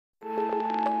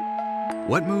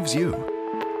What moves you?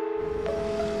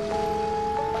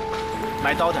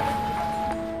 My daughter.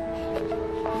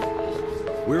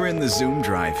 We're in the zoom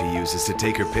drive he uses to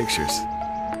take her pictures.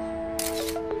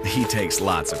 He takes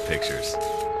lots of pictures.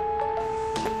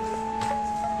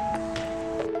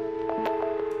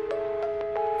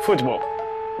 Football.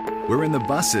 We're in the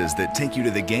buses that take you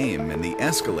to the game and the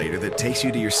escalator that takes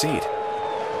you to your seat.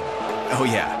 Oh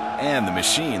yeah, and the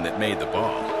machine that made the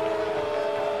ball.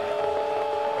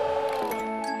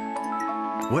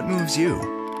 What moves you?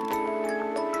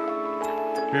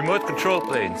 Remote control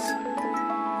planes.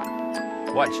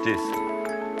 Watch this.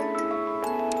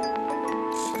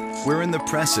 We're in the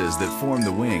presses that form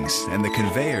the wings and the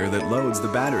conveyor that loads the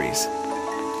batteries.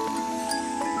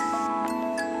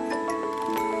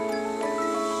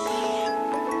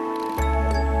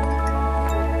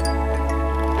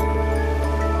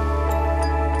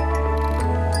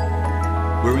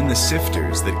 We're in the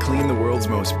sifters that clean the world's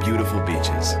most beautiful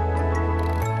beaches.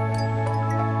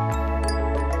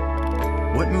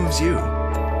 What moves you?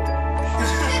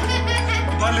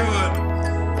 Bollywood.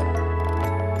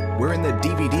 We're in the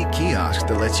DVD kiosk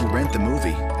that lets you rent the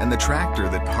movie and the tractor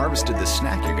that harvested the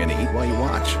snack you're gonna eat while you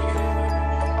watch.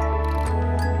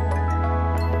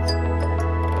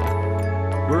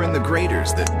 We're in the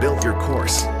graders that built your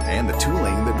course and the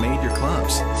tooling that made your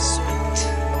clubs.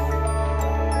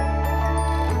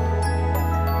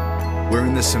 We're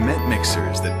in the cement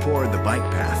mixers that poured the bike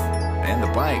path and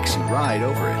the bikes you ride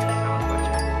over it.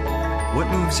 What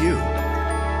moves you?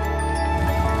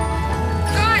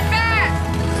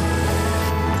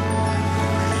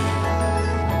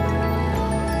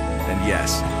 And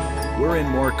yes, we're in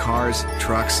more cars,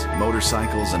 trucks,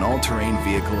 motorcycles, and all-terrain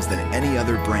vehicles than any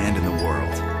other brand in the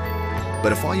world.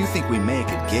 But if all you think we make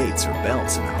at Gates are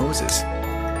belts and hoses,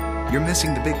 you're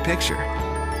missing the big picture.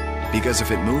 Because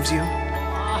if it moves you,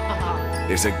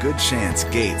 there's a good chance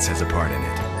Gates has a part in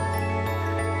it.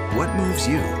 What moves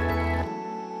you?